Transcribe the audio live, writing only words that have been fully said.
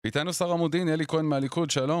איתנו שר המודיעין, אלי כהן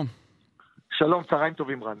מהליכוד, שלום. שלום, צהריים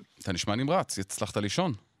טובים רן. אתה נשמע נמרץ, הצלחת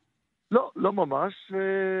לישון? לא ממש,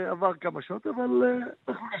 עבר כמה שעות, אבל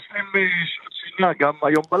אנחנו נשאים שעות שינה גם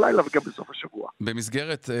היום בלילה וגם בסוף השבוע.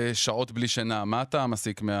 במסגרת שעות בלי שינה, מה אתה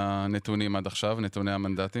מסיק מהנתונים עד עכשיו, נתוני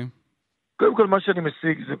המנדטים? קודם כל מה שאני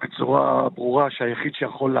משיג זה בצורה ברורה שהיחיד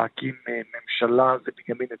שיכול להקים ממשלה זה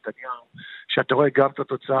בנימין נתניהו, שאתה רואה גם את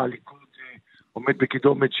התוצאה, הליכוד עומד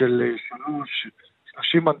בקידומת של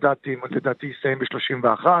 30 מנדטים, לדעתי יסיים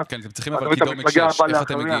ב-31. כן, אתם צריכים אבל קידומת 6, איך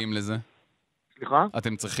אתם מגיעים לזה? סליחה?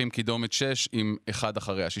 אתם צריכים קידומת 6 עם 1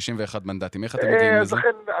 אחריה, 61 מנדטים, איך אתם מגיעים לזה? לכן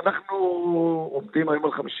אנחנו עומדים היום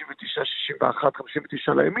על 59, 61,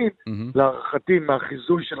 59 לימין, להערכתי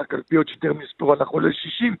מהחיזוי של הקלפיות שיותר מספור אנחנו עולה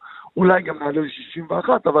ל-60, אולי גם נעלה ל-61,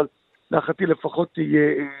 אבל להערכתי לפחות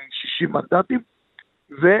תהיה 60 מנדטים,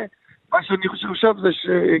 ומה שאני חושב עכשיו זה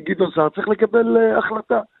שגדעון סער צריך לקבל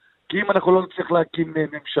החלטה, כי אם אנחנו לא נצליח להקים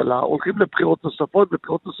ממשלה, הולכים לבחירות נוספות,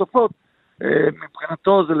 ובחירות נוספות,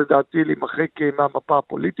 מבחינתו זה לדעתי להימחק מהמפה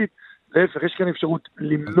הפוליטית, להפך, יש כאן אפשרות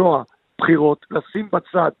למנוע בחירות, לשים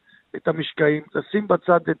בצד את המשקעים, לשים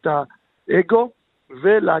בצד את האגו,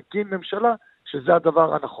 ולהקים ממשלה, שזה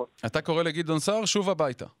הדבר הנכון. אתה קורא לגדעון סער שוב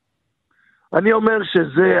הביתה. אני אומר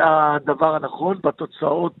שזה הדבר הנכון,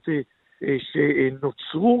 בתוצאות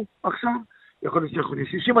שנוצרו עכשיו, יכול להיות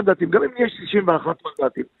 60 מנדטים, גם אם יש 61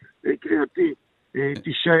 מנדטים, קריאתי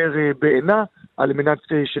תישאר בעינה, על מנת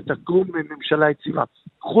שתקום ממשלה יציבה.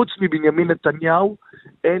 חוץ מבנימין נתניהו,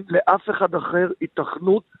 אין לאף אחד אחר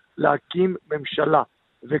התכנות להקים ממשלה.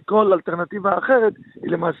 וכל אלטרנטיבה אחרת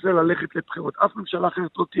היא למעשה ללכת לבחירות. אף ממשלה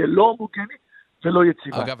אחרת לא תהיה לא הומוגנית ולא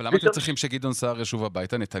יציבה. אגב, למה אתם צריכים שגדעון סער ישוב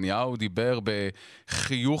הביתה? נתניהו דיבר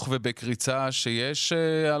בחיוך ובקריצה שיש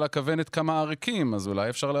על הכוונת כמה עריקים, אז אולי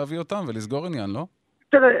אפשר להביא אותם ולסגור עניין, לא?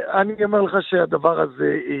 תראה, אני אומר לך שהדבר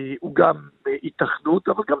הזה הוא גם התכנות,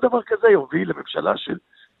 אבל גם דבר כזה יוביל לממשלה של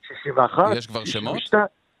 61. יש כבר שמות?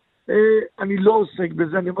 אני לא עוסק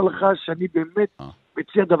בזה, אני אומר לך שאני באמת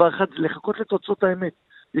מציע דבר אחד, זה לחכות לתוצאות האמת.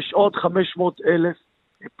 יש עוד 500,000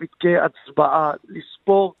 פתקי הצבעה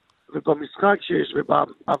לספור, ובמשחק שיש,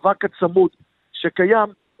 ובאבק הצמוד שקיים,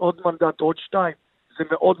 עוד מנדט, עוד 2, זה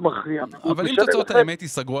מאוד מכריע. אבל אם תוצאות האמת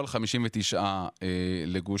ייסגרו על 59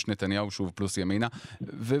 לגוש נתניהו שוב פלוס ימינה,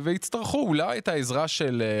 והצטרכו אולי את העזרה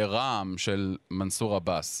של רע"מ, של מנסור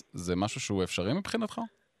עבאס, זה משהו שהוא אפשרי מבחינתך?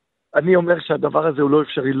 אני אומר שהדבר הזה הוא לא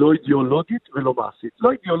אפשרי, לא אידיאולוגית ולא מעשית.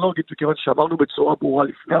 לא אידיאולוגית, וכיוון שאמרנו בצורה ברורה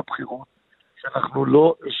לפני הבחירות, שאנחנו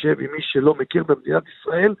לא נשב עם מי שלא מכיר במדינת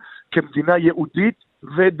ישראל כמדינה יהודית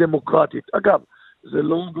ודמוקרטית. אגב, זה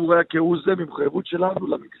לא גורע כהוא זה ממחויבות שלנו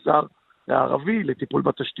למגזר הערבי, לטיפול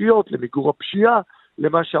בתשתיות, למיגור הפשיעה,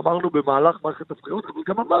 למה שאמרנו במהלך מערכת הבחירות, אבל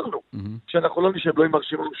גם אמרנו שאנחנו לא נשב לא עם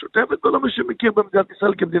הרשימה המשותפת, ולא מי שמכיר במדינת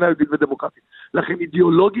ישראל כמדינה יהודית ודמוקרטית. לכן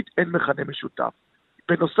אידיאולוגית אין מכנה משותף.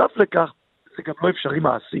 בנוסף לכך, זה גם לא אפשרי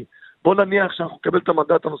מעשי. בוא נניח שאנחנו נקבל את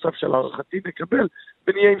המנדט הנוסף של הערכתי, נקבל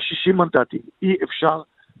ונהיה עם 60 מנדטים. אי אפשר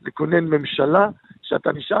לכונן ממשלה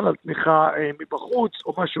שאתה נשאל על תמיכה מבחוץ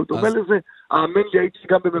או משהו דומה לזה. האמן לי, הייתי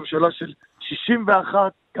גם בממשלה של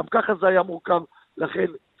 61, גם ככה זה היה מורכב, לכן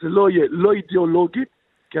זה לא יהיה לא אידיאולוגית,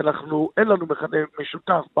 כי אין לנו מכנה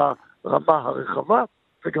משותף ברמה הרחבה,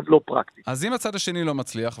 וגם לא פרקטי. אז אם הצד השני לא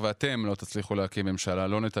מצליח, ואתם לא תצליחו להקים ממשלה,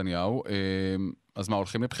 לא נתניהו, אז מה,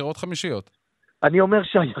 הולכים לבחירות חמישיות? אני אומר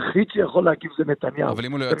שהיחיד שיכול להקים זה נתניהו. אבל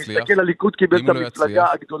אם הוא לא יצליח? אתה מסתכל על הליכוד קיבל את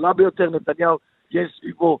המפלגה הגדולה ביותר, נתניהו, יש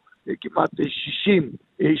סביבו כמעט 60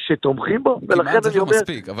 שתומכים בו, כמעט זה לא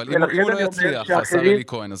מספיק, אבל אם הוא לא יצליח, השר אלי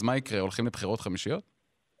כהן, אז מה יקרה? הולכים לבחירות חמישיות?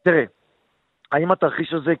 תראה, האם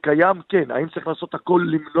התרחיש הזה קיים? כן. האם צריך לעשות הכל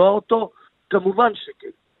למנוע אותו? כמובן שכן.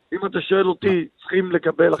 אם אתה שואל אותי, צריכים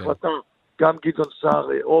לקבל החלטה, גם גדעון סער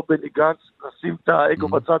או בני גנץ, לשים את האגו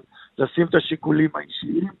בצד, לשים את השיקולים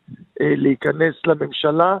האישיים, להיכנס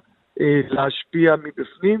לממשלה, להשפיע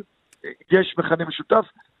מבפנים. יש מכנה משותף,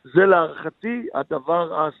 זה להערכתי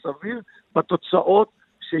הדבר הסביר בתוצאות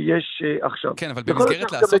שיש עכשיו. כן, אבל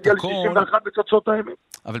במסגרת לעשות הכל... 61 בתוצאות האמת.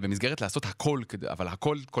 אבל במסגרת לעשות הכל, אבל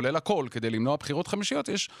הכל כולל הכל, כדי למנוע בחירות חמישיות,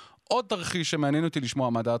 יש עוד תרחיש שמעניין אותי לשמוע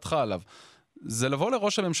מה דעתך עליו. זה לבוא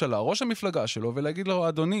לראש הממשלה, ראש המפלגה שלו, ולהגיד לו,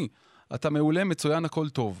 אדוני, אתה מעולה, מצוין, הכל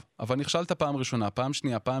טוב, אבל נכשלת פעם ראשונה, פעם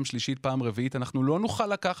שנייה, פעם שלישית, פעם רביעית, אנחנו לא נוכל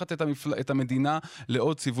לקחת את המדינה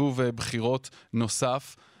לעוד סיבוב בחירות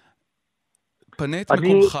נוסף. פנה את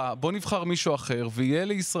מקומך, בוא נבחר מישהו אחר, ויהיה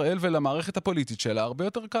לישראל ולמערכת הפוליטית שלה הרבה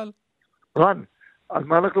יותר קל. רן, על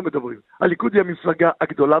מה אנחנו מדברים? הליכוד היא המפלגה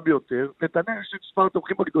הגדולה ביותר, נתניהו יש את מספר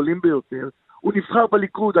התומכים הגדולים ביותר, הוא נבחר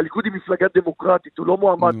בליכוד, הליכוד היא מפלגה דמוקרטית, הוא לא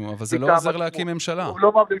מועמד... אבל זה לא עוזר להקים ממשלה. הוא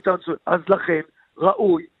לא מועמד מטעם... אז לכן,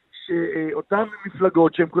 ראוי שאותן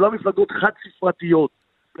מפלגות, שהן כולן מפלגות חד ספרתיות,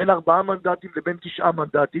 בין 4 מנדטים לבין 9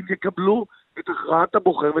 מנדטים, יקבלו את הכרעת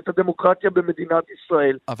הבוחר ואת הדמוקרטיה במדינת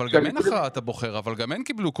ישראל. אבל גם אין הכרעת הבוחר, אבל גם אין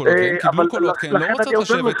קיבלו קולות, והם קיבלו קולות, כי הם לא רוצות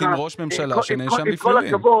לשבת עם ראש ממשלה שנאשם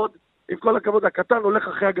בפלילים. עם כל הכבוד, הקטן הולך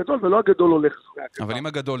אחרי הגדול, ולא הגדול הולך אחרי הקטן. אבל אם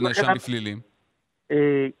הגדול נאשם בפלילים?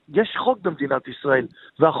 יש חוק במדינת ישראל,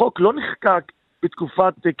 והחוק לא נחקק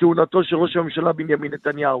בתקופת כהונתו של ראש הממשלה בנימין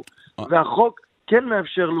נתניהו. והחוק כן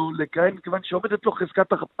מאפשר לו לכהן, כיוון שעומדת לו חזקת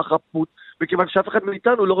החפות, וכיוון שאף אחד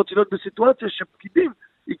מאיתנו לא רוצה להיות בסיטואציה שפקידים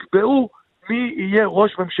יקבעו מי יהיה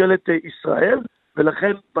ראש ממשלת ישראל,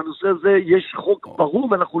 ולכן בנושא הזה יש חוק ברור,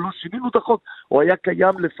 ואנחנו לא שינינו את החוק, הוא היה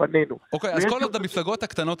קיים לפנינו. אוקיי, אז כל עוד המפלגות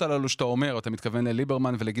הקטנות הללו שאתה אומר, אתה מתכוון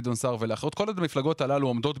לליברמן ולגדעון סער ולאחרות, כל עוד המפלגות הללו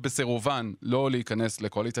עומדות בסירובן לא להיכנס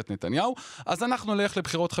לקואליציית נתניהו, אז אנחנו נלך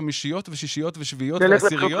לבחירות חמישיות ושישיות ושביעיות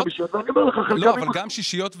ועשיריות. לא, אבל גם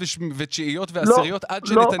שישיות ותשיעיות ועשיריות עד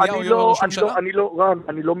שנתניהו יהיה ראש ממשלה?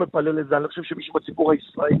 אני לא מפלל את זה, אני חושב שמישהו בציבור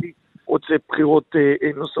הישראלי רוצה בחירות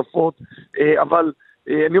נוספות, אבל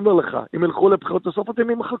אני אומר לך, אם ילכו לבחירות נוספות, הם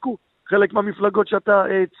ימחקו. חלק מהמפלגות שאתה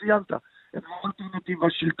ציינת, הם לא אלטרנטיבה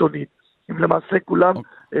שלטונית. הם למעשה כולם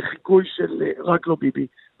חיקוי של רק לא ביבי.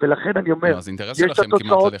 ולכן אני אומר, אז אינטרס שלכם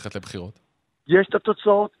כמעט ללכת לבחירות. יש את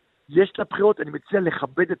התוצאות, יש את הבחירות, אני מציע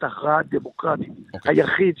לכבד את ההכרעה הדמוקרטית.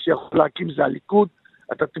 היחיד שיכול להקים זה הליכוד,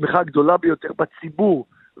 את התמיכה הגדולה ביותר בציבור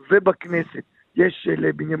ובכנסת. יש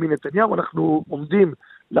לבנימין נתניהו, אנחנו עומדים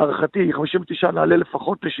להערכתי, 59 נעלה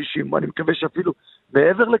לפחות ל-60, ואני מקווה שאפילו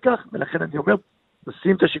מעבר לכך, ולכן אני אומר,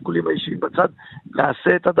 נשים את השיקולים האישיים בצד,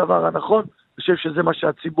 נעשה את הדבר הנכון, אני חושב שזה מה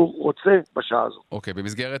שהציבור רוצה בשעה הזו. אוקיי,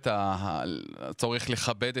 במסגרת הצורך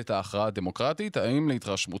לכבד את ההכרעה הדמוקרטית, האם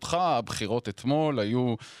להתרשמותך הבחירות אתמול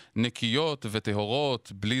היו נקיות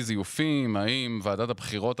וטהורות, בלי זיופים? האם ועדת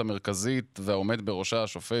הבחירות המרכזית והעומד בראשה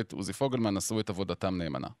השופט עוזי פוגלמן עשו את עבודתם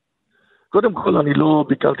נאמנה? קודם כל, אני לא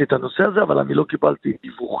ביקרתי את הנושא הזה, אבל אני לא קיבלתי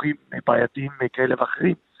דיווחים בעייתיים כאלה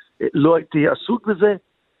ואחרים. לא הייתי עסוק בזה.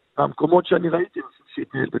 המקומות שאני ראיתי, אני חושב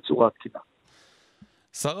שהתנהל בצורה תקינה.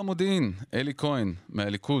 שר המודיעין, אלי כהן,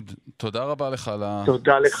 מהליכוד, תודה רבה לך על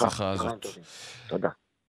השיחה הזאת. תודה.